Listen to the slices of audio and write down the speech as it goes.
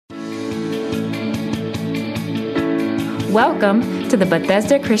Welcome to the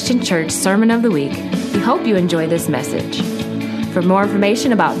Bethesda Christian Church Sermon of the Week. We hope you enjoy this message. For more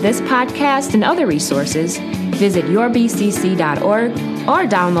information about this podcast and other resources, visit yourbcc.org or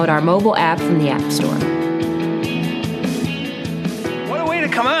download our mobile app from the App Store. What a way to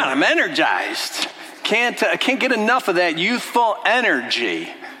come out. I'm energized. Can't get enough of that youthful energy.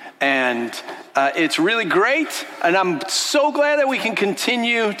 And it's really great, and I'm so glad that we can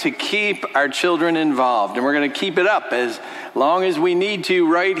continue to keep our children involved. And we're going to keep it up as long as we need to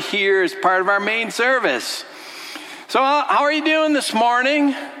right here as part of our main service. So how are you doing this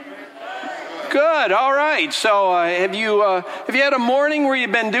morning? Good, all right. So have you had a morning where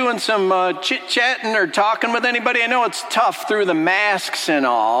you've been doing some chit-chatting or talking with anybody? I know it's tough through the masks and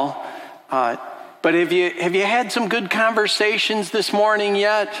all, but have you had some good conversations this morning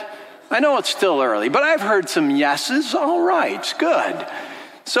yet? I know it's still early, but I've heard some yeses. All right, good.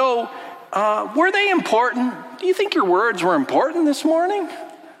 So, were they important? Do you think your words were important this morning?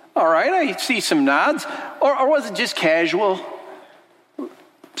 All right, I see some nods. Or was it just casual?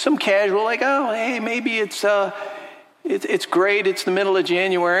 Some casual, like, oh, hey, maybe it's great. It's the middle of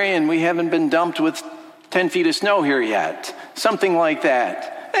January, and we haven't been dumped with 10 feet of snow here yet. Something like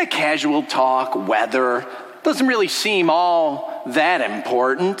that. Casual talk, weather. Doesn't really seem all that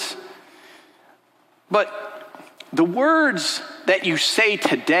important. But the words that you say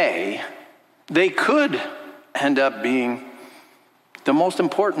today, they could end up being the most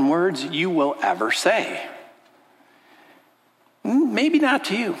important words you will ever say. Maybe not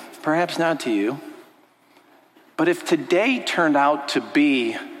to you, perhaps not to you. But if today turned out to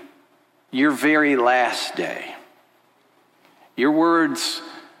be your very last day, your words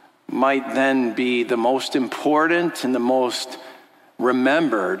might then be the most important and the most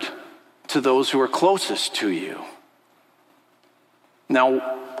remembered to those who are closest to you.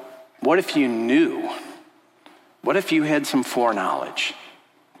 Now, what if you knew? What if you had some foreknowledge?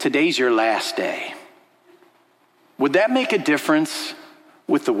 Today's your last day. Would that make a difference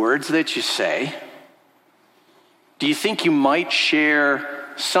with the words that you say? Do you think you might share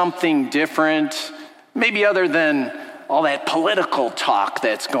something different, maybe other than all that political talk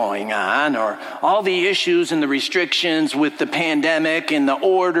that's going on, or all the issues and the restrictions with the pandemic and the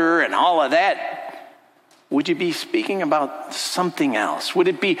order and all of that? Would you be speaking about something else? Would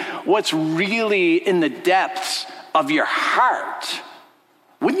it be what's really in the depths of your heart?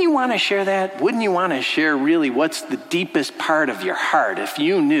 Wouldn't you want to share that? Wouldn't you want to share really what's the deepest part of your heart if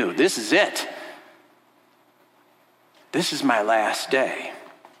you knew this is it? This is my last day.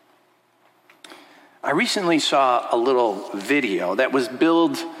 I recently saw a little video that was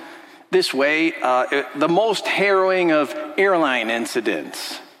billed this way, the most harrowing of airline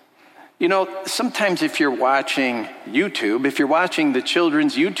incidents. You know, sometimes if you're watching YouTube, if you're watching the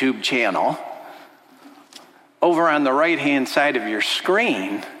children's YouTube channel, over on the right-hand side of your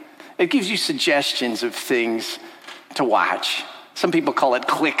screen, it gives you suggestions of things to watch. Some people call it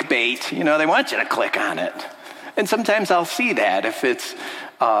clickbait. You know, they want you to click on it. And sometimes I'll see that if it's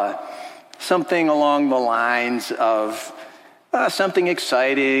something along the lines of something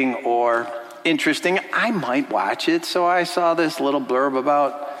exciting or interesting, I might watch it. So I saw this little blurb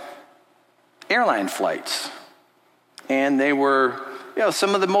about airline flights. And they were,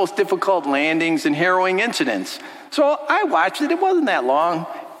 some of the most difficult landings and harrowing incidents. So I watched it. It wasn't that long.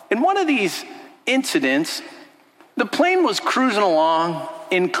 In one of these incidents, the plane was cruising along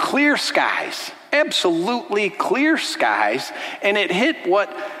in clear skies, absolutely clear skies, and it hit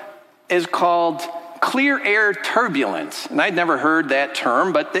what is called clear air turbulence. And I'd never heard that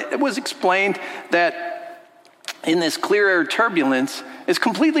term, but it was explained that in this clear air turbulence, it's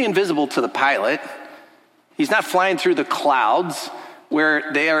completely invisible to the pilot. He's not flying through the clouds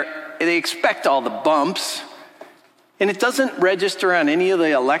where they expect all the bumps, and it doesn't register on any of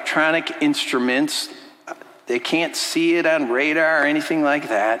the electronic instruments. They can't see it on radar or anything like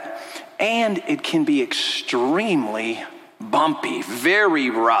that. And it can be extremely bumpy, very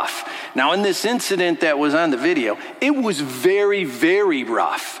rough. Now, in this incident that was on the video, it was very, very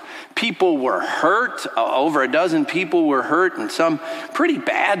rough. People were hurt. Over a dozen people were hurt, and some pretty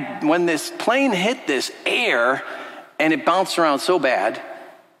bad. When this plane hit this air and it bounced around so bad,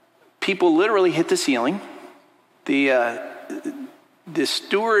 people literally hit the ceiling. The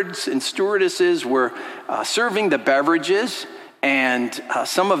stewards and stewardesses were serving the beverages, and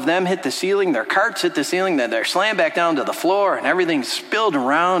some of them hit the ceiling. Their carts hit the ceiling. Then they're slammed back down to the floor, and everything spilled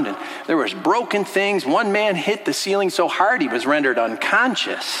around, and there was broken things. One man hit the ceiling so hard he was rendered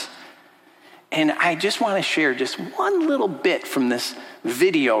unconscious. And I just want to share just one little bit from this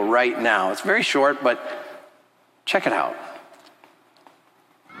video right now. It's very short, but check it out.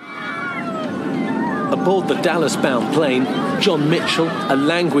 Aboard the Dallas-bound plane, John Mitchell, a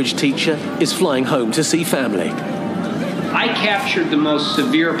language teacher, is flying home to see family. I captured the most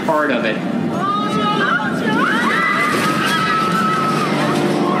severe part of it.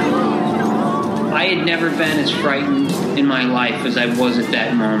 I had never been as frightened in my life as I was at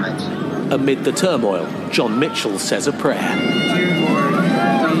that moment. Amid the turmoil, John Mitchell says a prayer. Dear Lord,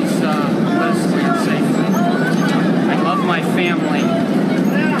 please let us land safely. I love my family.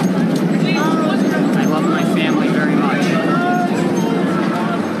 I love my family very much.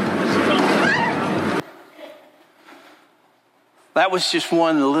 That was just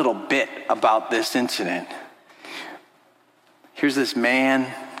one little bit about this incident. Here's this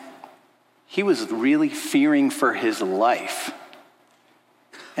man. He was really fearing for his life.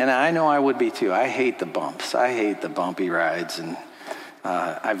 And I know I would be too. I hate the bumps. I hate the bumpy rides. And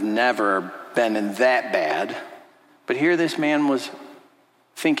I've never been in that bad. But here this man was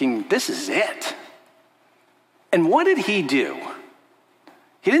thinking, this is it. And what did he do?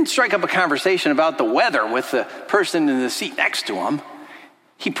 He didn't strike up a conversation about the weather with the person in the seat next to him.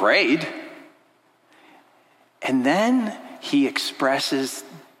 He prayed. And then he expresses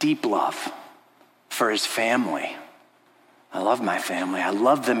deep love for his family. I love my family. I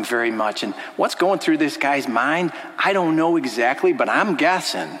love them very much. And what's going through this guy's mind, I don't know exactly, but I'm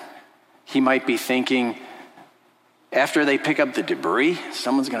guessing he might be thinking, after they pick up the debris,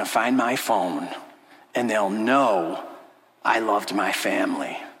 someone's going to find my phone and they'll know I loved my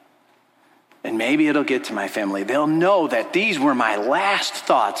family. And maybe it'll get to my family. They'll know that these were my last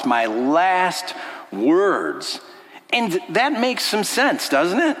thoughts, my last words. And that makes some sense,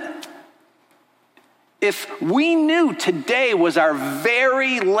 doesn't it? If we knew today was our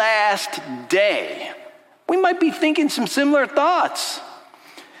very last day, we might be thinking some similar thoughts.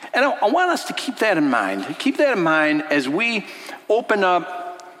 And I want us to keep that in mind. Keep that in mind as we open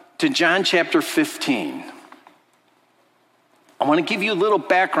up to John chapter 15. I want to give you a little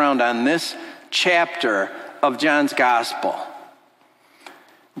background on this chapter of John's gospel.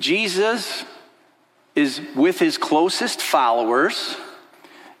 Jesus is with his closest followers.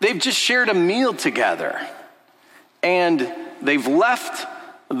 They've just shared a meal together, and they've left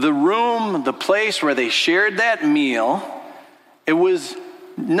the room, the place where they shared that meal. It was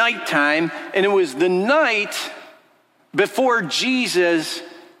nighttime, and it was the night before Jesus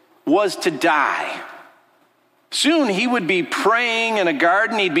was to die. Soon he would be praying in a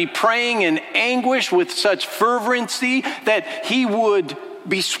garden. He'd be praying in anguish with such fervency that he would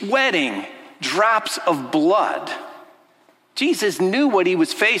be sweating drops of blood. Jesus knew what he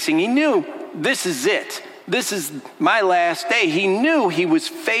was facing. He knew this is it. This is my last day. He knew he was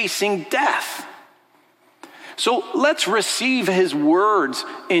facing death. So let's receive his words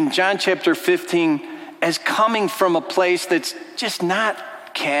in John chapter 15 as coming from a place that's just not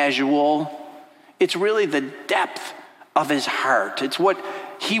casual. It's really the depth of his heart. It's what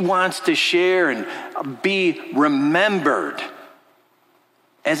he wants to share and be remembered,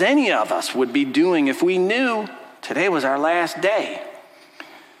 as any of us would be doing if we knew today was our last day.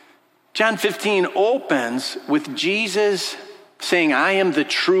 John 15 opens with Jesus saying, I am the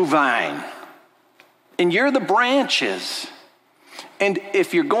true vine, and you're the branches. And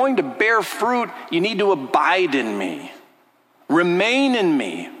if you're going to bear fruit, you need to abide in me. Remain in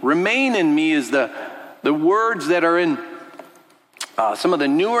me. Remain in me is the words that are in some of the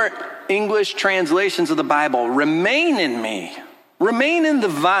newer English translations of the Bible. Remain in me. Remain in the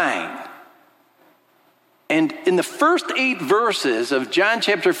vine. And in the first 8 verses of John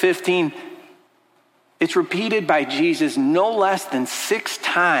chapter 15, it's repeated by Jesus no less than 6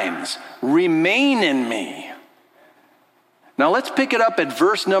 times. Remain in me. Now let's pick it up at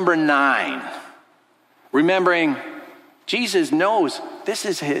verse number 9. Remembering, Jesus knows this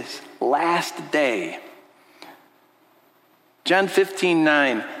is his last day. John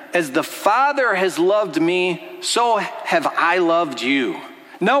 15:9, as the Father has loved me, so have I loved you.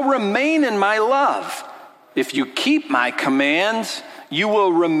 Now remain in my love. If you keep my commands, you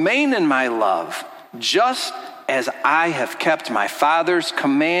will remain in my love, just as I have kept my Father's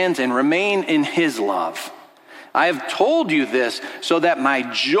commands and remain in his love. I have told you this so that my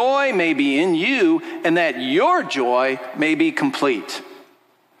joy may be in you and that your joy may be complete.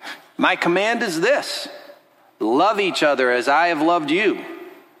 My command is this: love each other as I have loved you.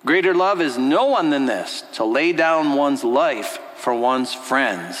 Greater love is no one than this, to lay down one's life for one's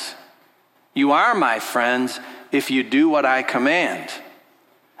friends. You are my friends if you do what I command.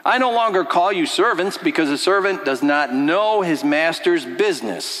 I no longer call you servants, because a servant does not know his master's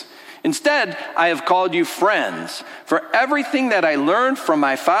business. Instead, I have called you friends, for everything that I learned from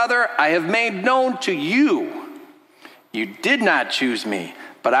my Father I have made known to you. You did not choose me,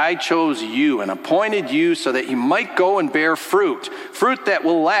 But I chose you and appointed you so that you might go and bear fruit that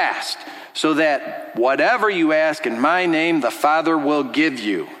will last, so that whatever you ask in my name, the Father will give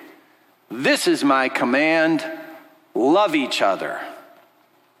you. This is my command: love each other.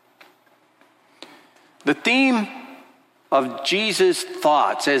 The theme of Jesus'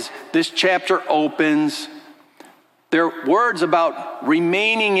 thoughts as this chapter opens, they're words about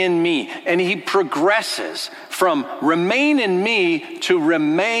remaining in me, and he progresses from remain in me to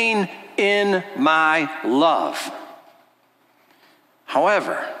remain in my love.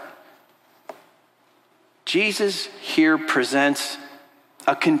 However, Jesus here presents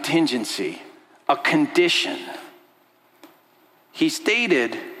a contingency, a condition. He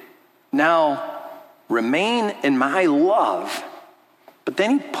stated, now remain in my love, but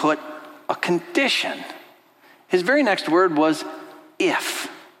then he put a condition. His very next word was if.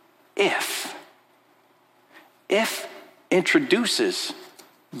 If introduces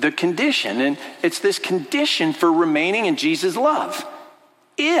the condition, and it's this condition for remaining in Jesus' love.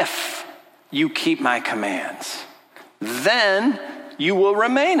 If you keep my commands, then you will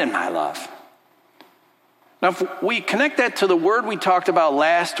remain in my love. Now, if we connect that to the word we talked about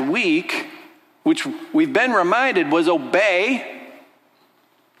last week, which we've been reminded was obey,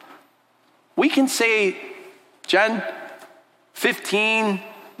 we can say John 15,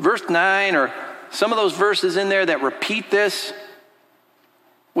 verse 9, or some of those verses in there that repeat this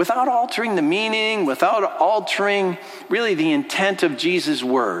without altering the meaning, without altering really the intent of Jesus'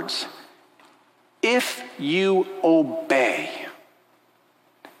 words. If you obey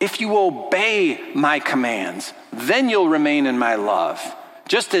my commands, then you'll remain in my love,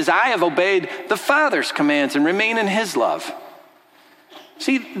 just as I have obeyed the Father's commands and remain in his love.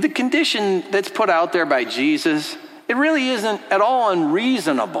 See, the condition that's put out there by Jesus, it really isn't at all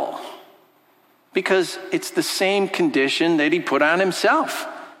unreasonable, because it's the same condition that he put on himself.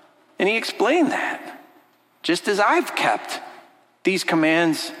 And he explained that. Just as I've kept these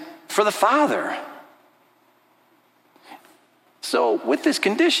commands for the Father. So with this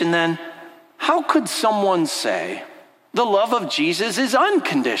condition then, how could someone say the love of Jesus is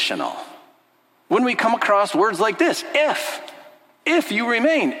unconditional when we come across words like this? If you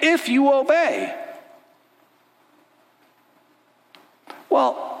remain, if you obey.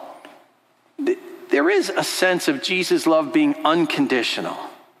 Well, there is a sense of Jesus' love being unconditional.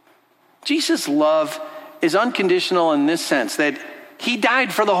 Jesus' love is unconditional in this sense, that he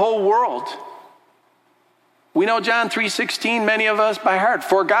died for the whole world. We know John 3:16, many of us by heart.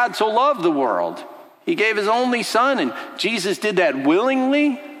 For God so loved the world, he gave his only son, and Jesus did that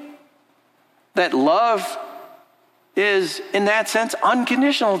willingly. That love is, in that sense,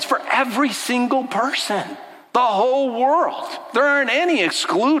 unconditional. It's for every single person, the whole world. There aren't any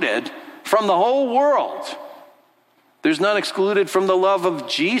excluded from the whole world. There's none excluded from the love of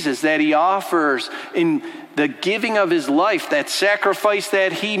Jesus that he offers in the giving of his life, that sacrifice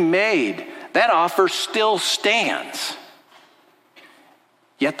that he made. That offer still stands.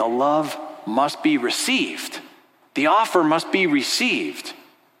 Yet the love must be received. The offer must be received.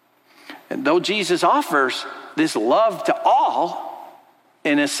 And though Jesus offers this love to all,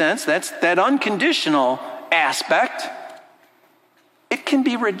 in a sense, that's that unconditional aspect, it can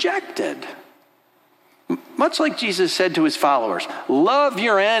be rejected. Much like Jesus said to his followers, love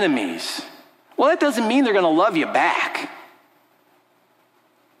your enemies. Well, that doesn't mean they're going to love you back.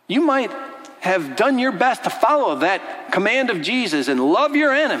 You might have done your best to follow that command of Jesus and love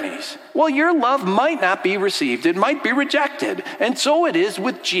your enemies. Well, your love might not be received. It might be rejected. And so it is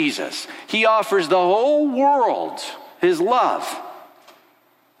with Jesus. He offers the whole world his love,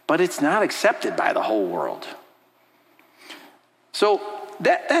 but it's not accepted by the whole world. So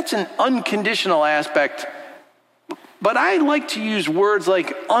that's an unconditional aspect, but I like to use words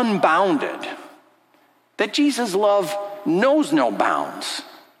like unbounded, that Jesus' love knows no bounds.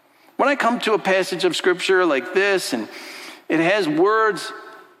 When I come to a passage of scripture like this, and it has words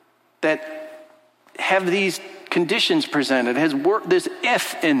that have these conditions presented, it has this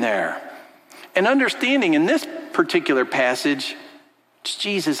if in there, and understanding in this particular passage, it's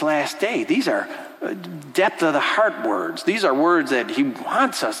Jesus' last day. These are depth of the heart words. These are words that he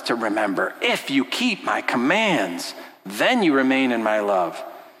wants us to remember. If you keep my commands, then you remain in my love.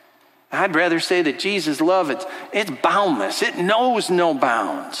 I'd rather say that Jesus' love, it's boundless. It knows no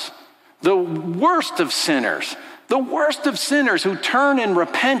bounds. The worst of sinners who turn in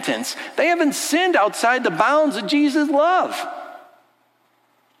repentance, they haven't sinned outside the bounds of Jesus' love.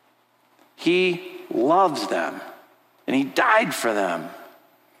 He loves them, and he died for them.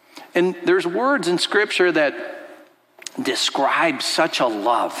 And there's words in Scripture that describe such a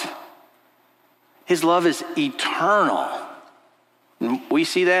love. His love is eternal. And we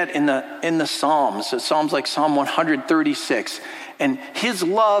see that in the Psalms. So Psalms like Psalm 136. And his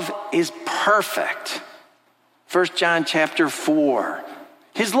love is perfect. 1 John chapter 4.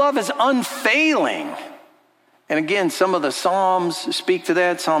 His love is unfailing. And again, some of the Psalms speak to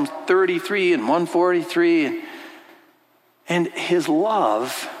that. Psalms 33 and 143. And his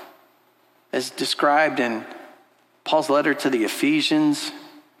love, as described in Paul's letter to the Ephesians,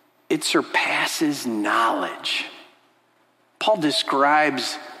 it surpasses knowledge. Paul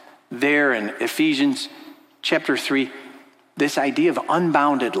describes there in Ephesians chapter 3 this idea of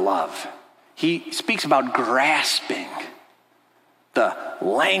unbounded love. He speaks about grasping the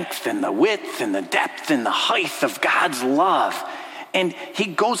length and the width and the depth and the height of God's love. And he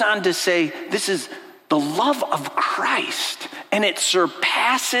goes on to say, this is the love of Christ, and it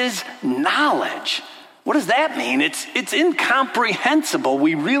surpasses knowledge. What does that mean? It's incomprehensible.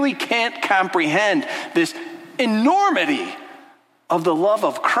 We really can't comprehend this enormity of the love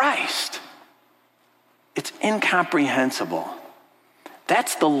of Christ. It's incomprehensible.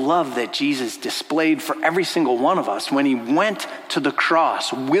 That's the love that Jesus displayed for every single one of us when he went to the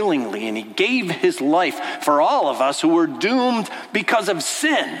cross willingly and he gave his life for all of us who were doomed because of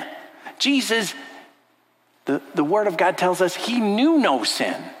sin. Jesus, the Word of God tells us he knew no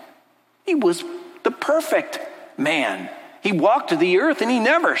sin. He was the perfect man. He walked the earth and he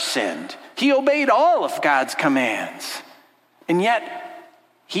never sinned. He obeyed all of God's commands. And yet,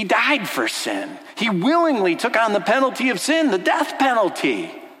 he died for sin. He willingly took on the penalty of sin, the death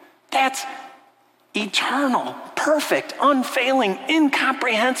penalty. That's eternal, perfect, unfailing,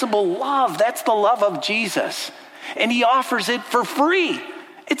 incomprehensible love. That's the love of Jesus. And he offers it for free.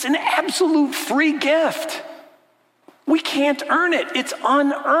 It's an absolute free gift. We can't earn it. It's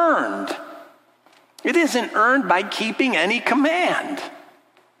unearned. It isn't earned by keeping any command.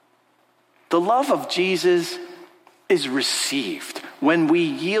 The love of Jesus is received when we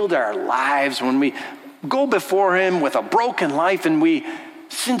yield our lives, when we go before him with a broken life and we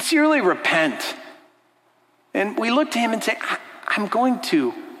sincerely repent. And we look to him and say, I'm going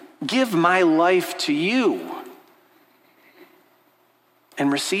to give my life to you.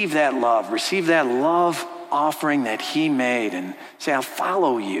 And receive that love offering that he made, and say, I'll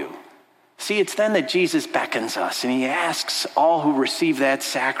follow you. See, it's then that Jesus beckons us and he asks all who receive that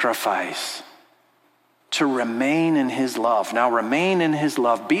sacrifice to remain in his love. Now remain in his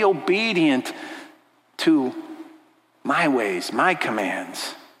love. Be obedient to my ways, my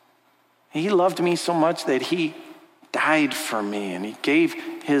commands. He loved me so much that he died for me and he gave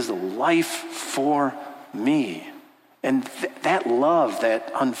his life for me. And that love,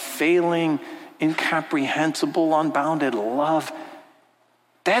 that unfailing, incomprehensible, unbounded love,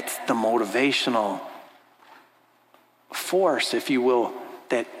 that's the motivational force, if you will,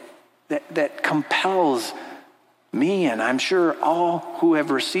 that compels me, and I'm sure all who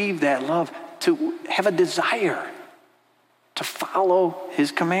have received that love, to have a desire to follow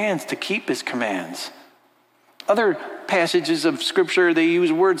his commands, to keep his commands. Other passages of Scripture, they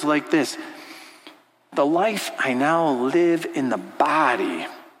use words like this: the life I now live in the body,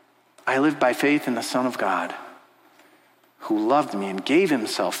 I live by faith in the Son of God, who loved me and gave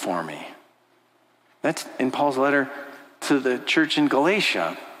himself for me. That's in Paul's letter to the church in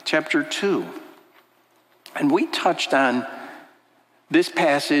Galatia, chapter 2. And we touched on this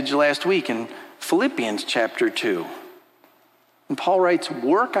passage last week in Philippians chapter 2. And Paul writes,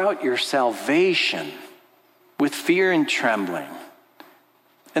 work out your salvation with fear and trembling.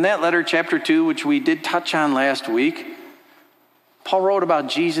 In that letter, chapter 2, which we did touch on last week, Paul wrote about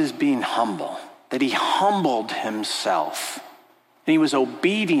Jesus being humble, that he humbled himself. And he was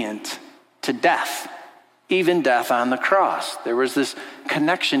obedient to death, even death on the cross. There was this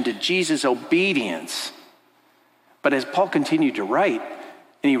connection to Jesus' obedience. But as Paul continued to write,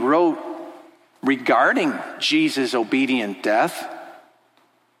 and he wrote regarding Jesus' obedient death,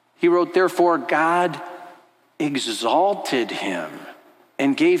 he wrote, therefore God exalted him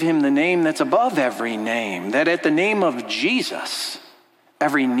and gave him the name that's above every name, that at the name of Jesus,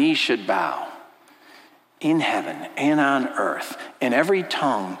 every knee should bow in heaven and on earth, and every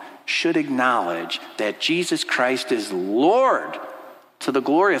tongue should acknowledge that Jesus Christ is Lord, to the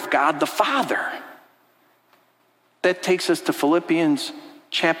glory of God the Father. That takes us to Philippians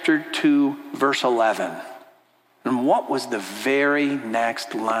chapter 2, verse 11. And what was the very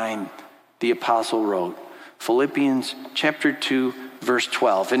next line the apostle wrote? Philippians chapter 2, verse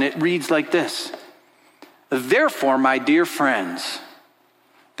 12. And it reads like this: therefore, my dear friends,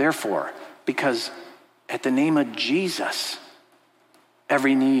 therefore, because at the name of Jesus,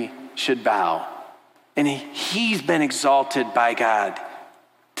 every knee should bow. And he's been exalted by God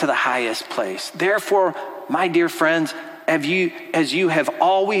to the highest place. Therefore, my dear friends, as you have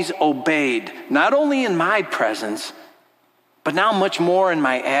always obeyed, not only in my presence, but now much more in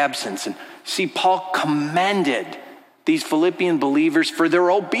my absence. And see, Paul commended these Philippian believers for their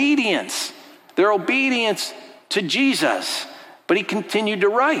obedience to Jesus. But he continued to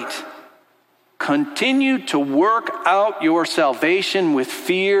write, continue to work out your salvation with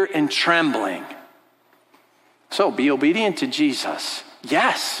fear and trembling. So be obedient to Jesus.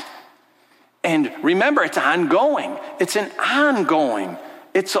 Yes. And remember, it's ongoing. It's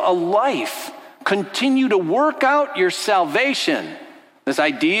it's a life. Continue to work out your salvation. This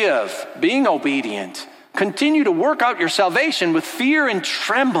idea of being obedient. Continue to work out your salvation with fear and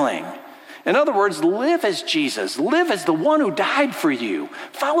trembling. In other words, live as Jesus. Live as the one who died for you.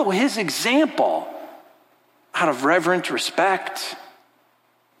 Follow his example. Out of reverent respect,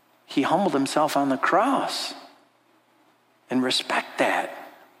 he humbled himself on the cross. And respect that.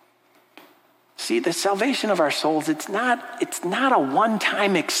 See, the salvation of our souls, it's not a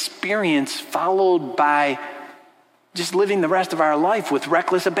one-time experience followed by just living the rest of our life with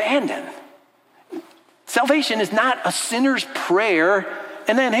reckless abandon. Salvation is not a sinner's prayer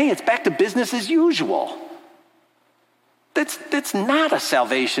and then, hey, it's back to business as usual. That's not a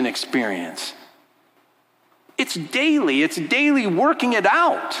salvation experience. It's daily working it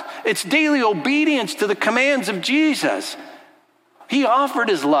out. It's daily obedience to the commands of Jesus. He offered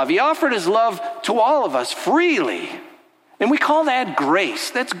his love. He offered his love to all of us freely. And we call that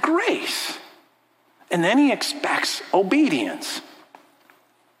grace. That's grace. And then he expects obedience.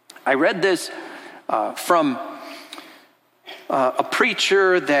 I read this from a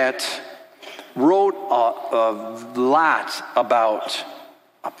preacher that wrote a lot about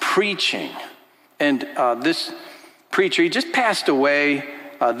preaching. And this preacher, he just passed away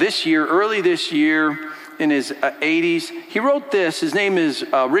early this year, in his 80s. He wrote this. His name is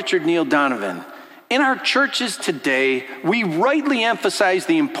Richard Neil Donovan. In our churches today, we rightly emphasize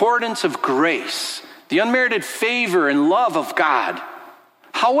the importance of grace, the unmerited favor and love of God.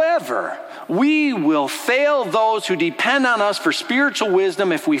 However, we will fail those who depend on us for spiritual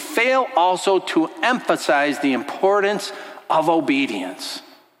wisdom if we fail also to emphasize the importance of obedience,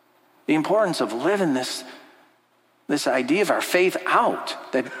 the importance of living this idea of our faith out,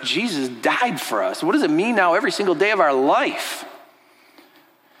 that Jesus died for us. What does it mean now every single day of our life?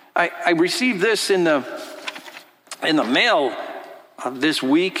 I received this in the mail this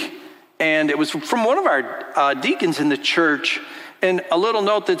week, and it was from one of our deacons in the church, and a little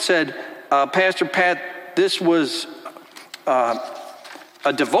note that said, Pastor Pat, this was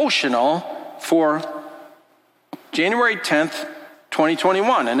a devotional for January 10th,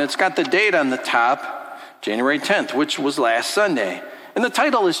 2021, and it's got the date on the top, January 10th, which was last Sunday. And the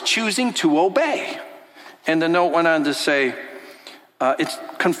title is Choosing to Obey. And the note went on to say, it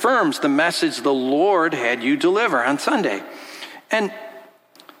confirms the message the Lord had you deliver on Sunday. And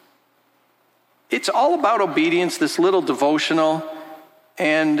it's all about obedience, this little devotional.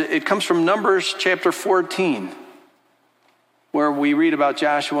 And it comes from Numbers chapter 14, where we read about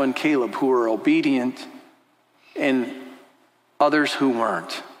Joshua and Caleb who were obedient and others who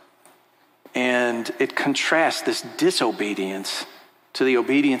weren't. And it contrasts this disobedience to the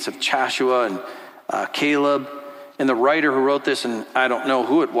obedience of Joshua and Caleb. And the writer who wrote this, and I don't know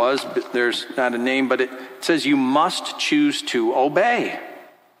who it was, but there's not a name, but it says you must choose to obey.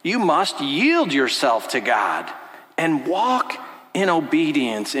 You must yield yourself to God and walk in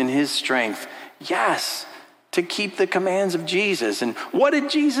obedience in his strength. Yes, to keep the commands of Jesus. And what did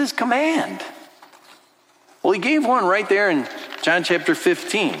Jesus command? Well, he gave one right there in John chapter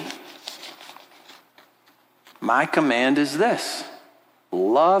 15. My command is this: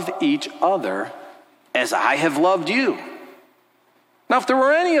 love each other as I have loved you. Now, if there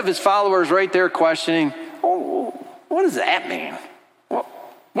were any of his followers right there questioning, oh, what does that mean?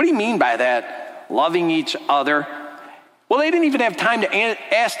 What do you mean by that, loving each other? Well, they didn't even have time to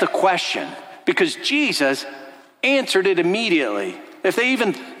ask the question because Jesus answered it immediately. If they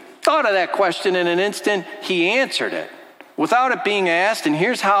even thought of that question in an instant, he answered it without it being asked. And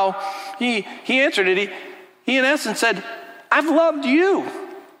here's how he answered it. He in essence said, I've loved you.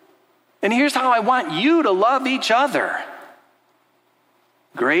 And here's how I want you to love each other.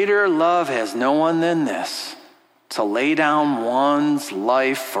 Greater love has no one than this, to lay down one's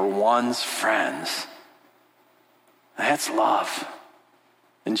life for one's friends. That's love.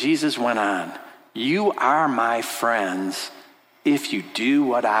 And Jesus went on, you are my friends if you do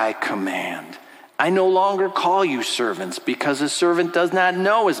what I command. I no longer call you servants because a servant does not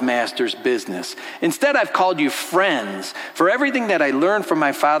know his master's business. Instead, I've called you friends, for everything that I learned from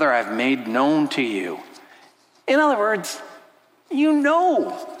my Father I've made known to you. In other words, you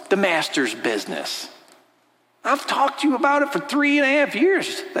know the master's business. I've talked to you about it for 3.5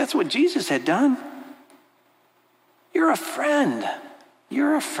 years. That's what Jesus had done. You're a friend.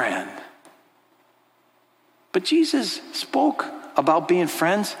 You're a friend. But Jesus spoke about being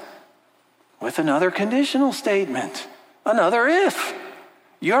friends with another conditional statement, another if.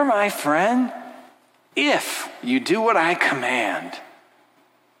 You're my friend if you do what I command.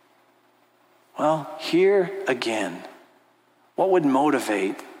 Well, here again, what would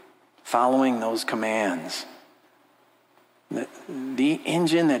motivate following those commands? The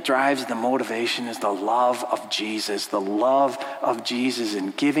engine that drives the motivation is the love of Jesus, the love of Jesus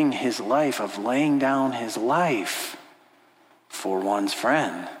in giving his life, of laying down his life for one's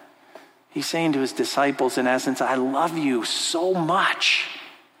friend. He's saying to his disciples, in essence, I love you so much.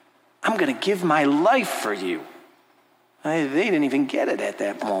 I'm going to give my life for you. They didn't even get it at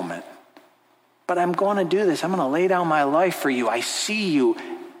that moment. But I'm going to do this. I'm going to lay down my life for you. I see you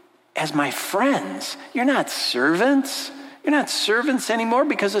as my friends. You're not servants. You're not servants anymore,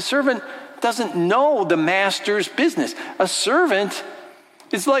 because a servant doesn't know the master's business. A servant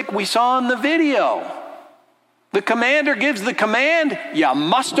is like we saw in the video. The commander gives the command, you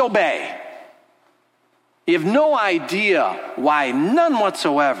must obey. You have no idea why, none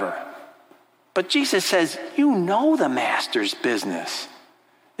whatsoever. But Jesus says, you know the master's business.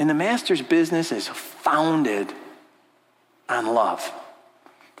 And the master's business is founded on love.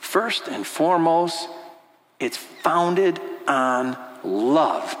 First and foremost, it's founded on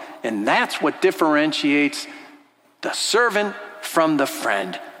love. And that's what differentiates the servant from the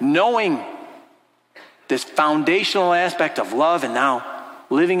friend. Knowing this foundational aspect of love and now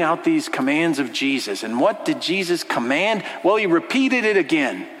living out these commands of Jesus. And what did Jesus command? Well, he repeated it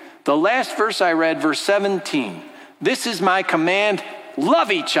again. The last verse I read, verse 17. This is my command,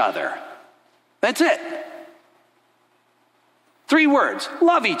 love each other. That's it. 3 words,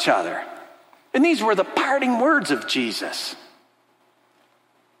 love each other. And these were the parting words of Jesus.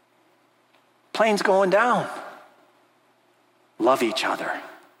 Plane's going down. Love each other.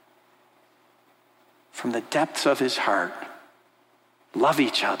 From the depths of his heart, love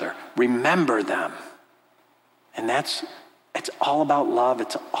each other. Remember them. And it's all about love.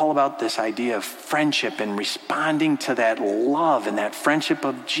 It's all about this idea of friendship and responding to that love and that friendship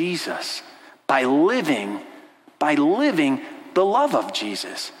of Jesus by living the love of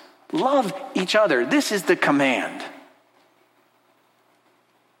Jesus. Love each other. This is the command.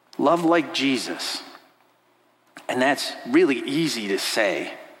 Love like Jesus. And that's really easy to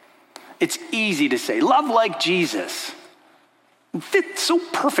say. It's easy to say, love like Jesus. It fits so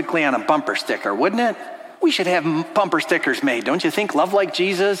perfectly on a bumper sticker, wouldn't it? We should have bumper stickers made, don't you think? Love like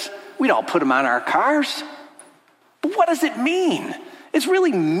Jesus. We'd all put them on our cars. But what does it mean? It's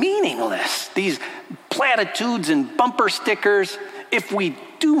really meaningless, these platitudes and bumper stickers, if we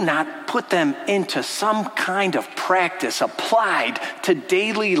do not put them into some kind of practice applied to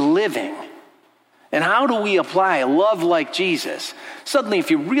daily living. And how do we apply love like Jesus? Suddenly,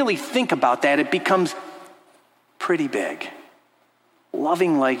 if you really think about that, it becomes pretty big.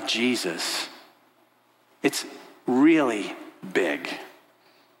 Loving like Jesus. It's really big.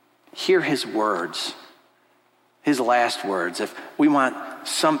 Hear his words, his last words. If we want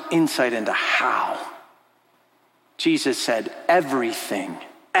some insight into how, Jesus said, everything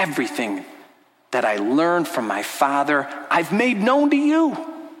that I learned from my Father, I've made known to you.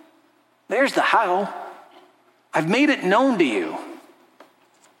 There's the how. I've made it known to you.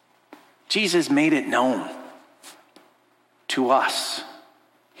 Jesus made it known to us.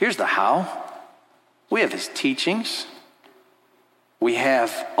 Here's the how. We have his teachings. We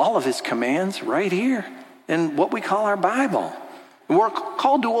have all of his commands right here in what we call our Bible. And we're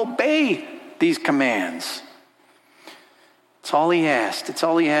called to obey these commands. It's all he asked. It's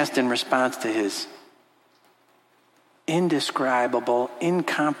all he asked in response to his indescribable,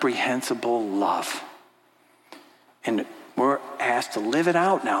 incomprehensible love. And we're asked to live it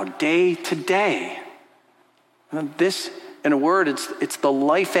out now, day to day. And this, in a word, it's the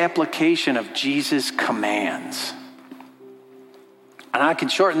life application of Jesus' commands. And I can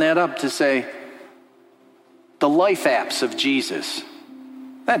shorten that up to say the life apps of Jesus.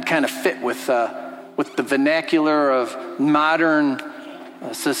 That kind of fit with the vernacular of modern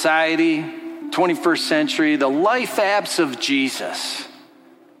society, 21st century, the life apps of Jesus.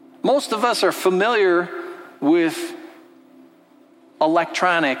 Most of us are familiar with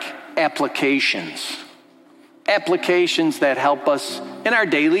electronic applications that help us in our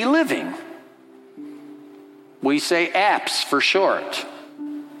daily living. We say apps for short.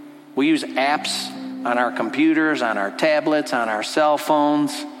 We use apps on our computers, on our tablets, on our cell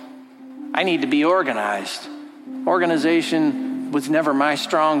phones. I need to be organized. Organization was never my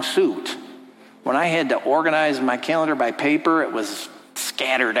strong suit. When I had to organize my calendar by paper, it was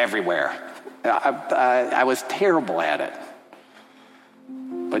scattered everywhere. I was terrible at it.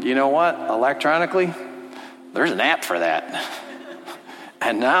 But you know what? Electronically, there's an app for that.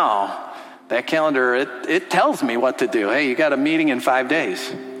 And now, that calendar, it tells me what to do. Hey, you got a meeting in 5 days,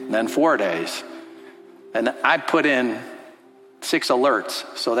 and then 4 days. And I put in 6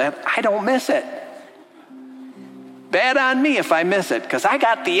 alerts so that I don't miss it. Bad on me if I miss it, because I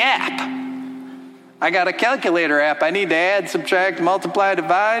got the app. I got a calculator app. I need to add, subtract, multiply,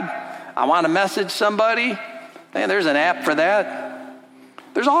 divide. I want to message somebody. Man, there's an app for that.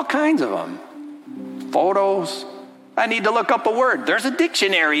 There's all kinds of them. Photos. I need to look up a word. There's a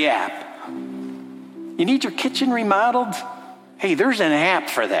dictionary app. You need your kitchen remodeled? Hey, there's an app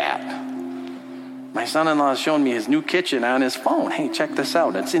for that. My son-in-law is showing me his new kitchen on his phone. Hey, check this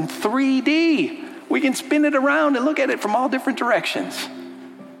out. It's in 3D. We can spin it around and look at it from all different directions.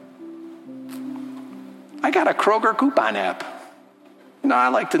 I got a Kroger coupon app. I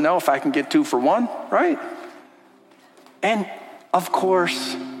like to know if I can get 2 for 1, right? And, of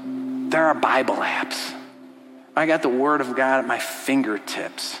course, there are Bible apps. I got the Word of God at my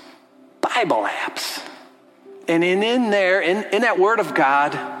fingertips. Bible apps. And in that Word of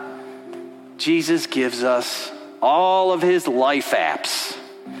God, Jesus gives us all of his life apps.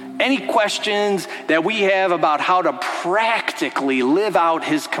 Any questions that we have about how to practically live out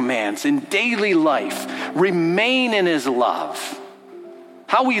his commands in daily life, remain in his love,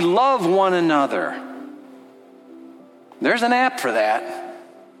 how we love one another. There's an app for that.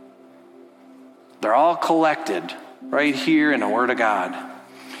 They're all collected right here in the Word of God.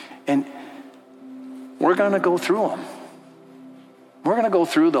 And we're going to go through them. We're going to go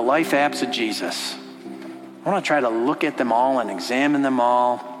through the life apps of Jesus. I want to try to look at them all and examine them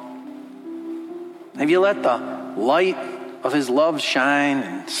all. Have you let the light of his love shine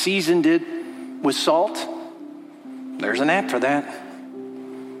and seasoned it with salt? There's an app for that.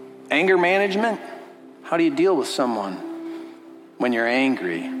 Anger management. How do you deal with someone when you're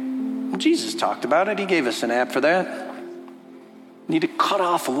angry? Well, Jesus talked about it. He gave us an app for that. You need to cut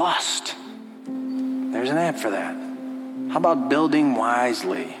off lust. There's an app for that. How about building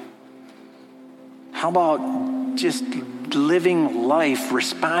wisely? How about just living life,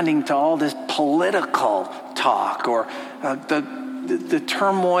 responding to all this political talk or the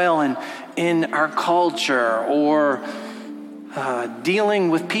turmoil in our culture, or dealing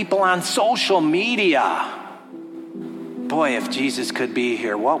with people on social media? Boy, if Jesus could be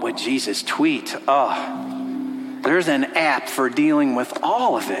here, what would Jesus tweet? There's an app for dealing with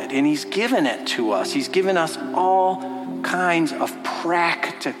all of it, and he's given it to us. He's given us all kinds of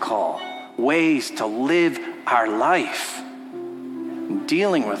practical ways to live our life,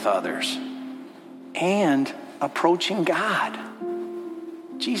 dealing with others, and approaching God.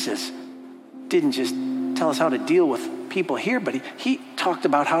 Jesus didn't just tell us how to deal with people here, but he talked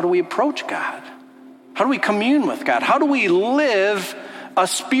about how do we approach God? How do we commune with God? How do we live a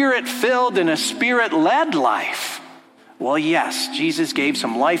spirit-filled and a spirit-led life? Well, yes, Jesus gave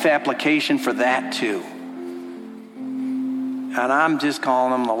some life application for that too. And I'm just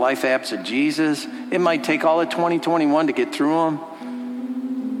calling them the life apps of Jesus. It might take all of 2021 to get through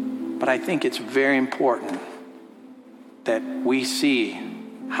them, but I think it's very important that we see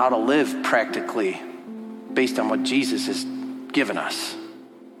how to live practically based on what Jesus has given us.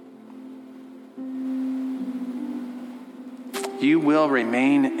 You will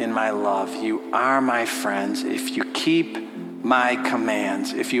remain in my love. You are my friends if you keep my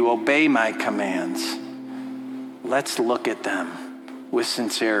commands, if you obey my commands. Let's look at them with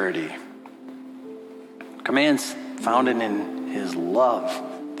sincerity. Commands founded in his love,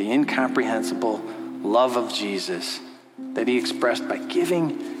 the incomprehensible love of Jesus that he expressed by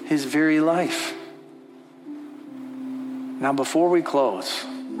giving his very life. Now, before we close,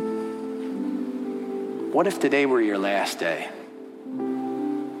 what if today were your last day?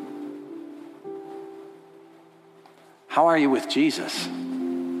 How are you with Jesus?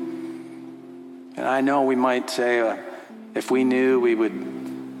 And I know we might say, if we knew, we would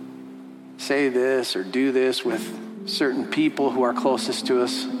say this or do this with certain people who are closest to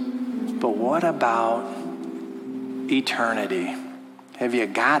us. But what about eternity? Have you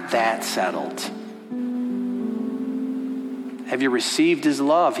got that settled? Have you received his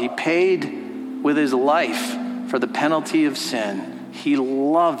love? He paid with his life for the penalty of sin. He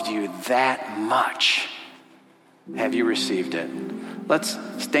loved you that much. Have you received it? Let's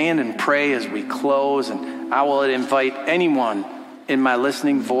stand and pray as we close, and I will invite anyone in my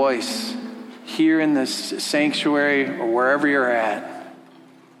listening voice here in this sanctuary or wherever you're at.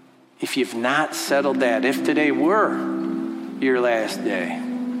 If you've not settled that, if today were your last day,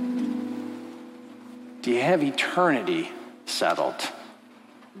 Do you have eternity settled?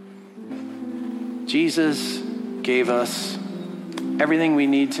 Jesus gave us everything we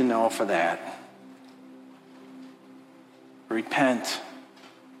need to know for that. Repent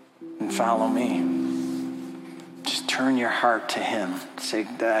and follow me. Just turn your heart to him. Say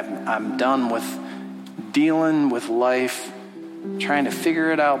that I'm done with dealing with life, trying to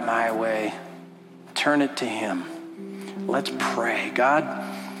figure it out my way. Turn it to him. Let's pray. God,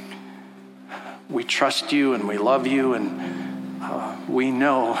 we trust you and we love you, and we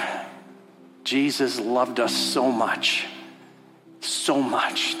know Jesus loved us so much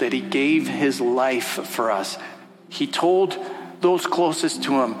that he gave his life for us. He told those closest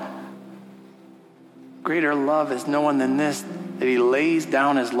to him, greater love is no one than this, that he lays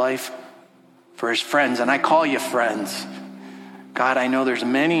down his life for his friends. And I call you friends. God, I know there's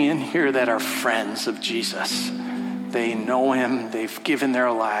many in here that are friends of Jesus. They know him. They've given their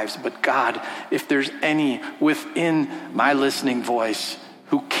lives. But God, if there's any within my listening voice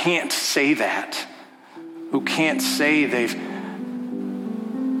who can't say that, who can't say they've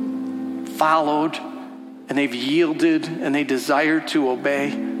followed and they've yielded and they desire to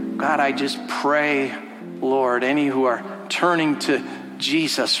obey, God, I just pray, Lord, any who are turning to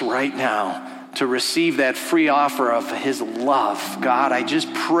Jesus right now to receive that free offer of his love, God, I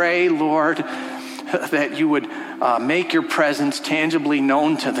just pray, Lord, that you would make your presence tangibly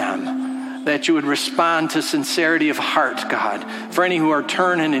known to them, that you would respond to sincerity of heart, God. For any who are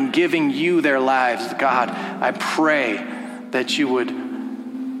turning and giving you their lives, God, I pray that you would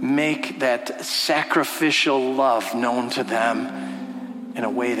make that sacrificial love known to them in a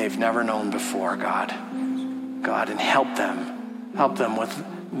way they've never known before, God. God, and help them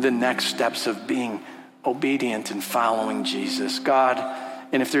with the next steps of being obedient and following Jesus, God.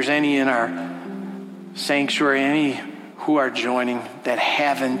 And if there's any in our sanctuary, any who are joining that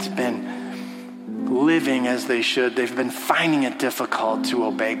haven't been living as they should, they've been finding it difficult to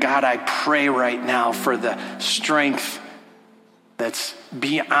obey, God, I pray right now for the strength that's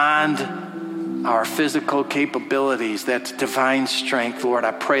beyond our physical capabilities, that's divine strength, Lord.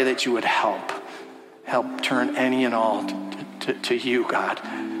 I pray that you would help turn any and all to you, God.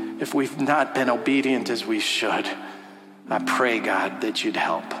 If we've not been obedient as we should, I pray, God, that you'd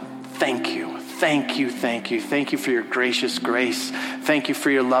help. Thank you. Thank you, thank you. Thank you for your gracious grace. Thank you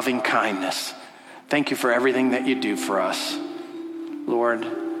for your loving kindness. Thank you for everything that you do for us. Lord,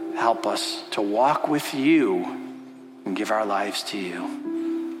 help us to walk with you and give our lives to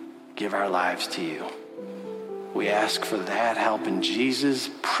you. Give our lives to you. We ask for that help in Jesus'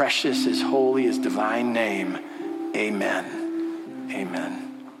 precious, his holy, his divine name. Amen. Amen.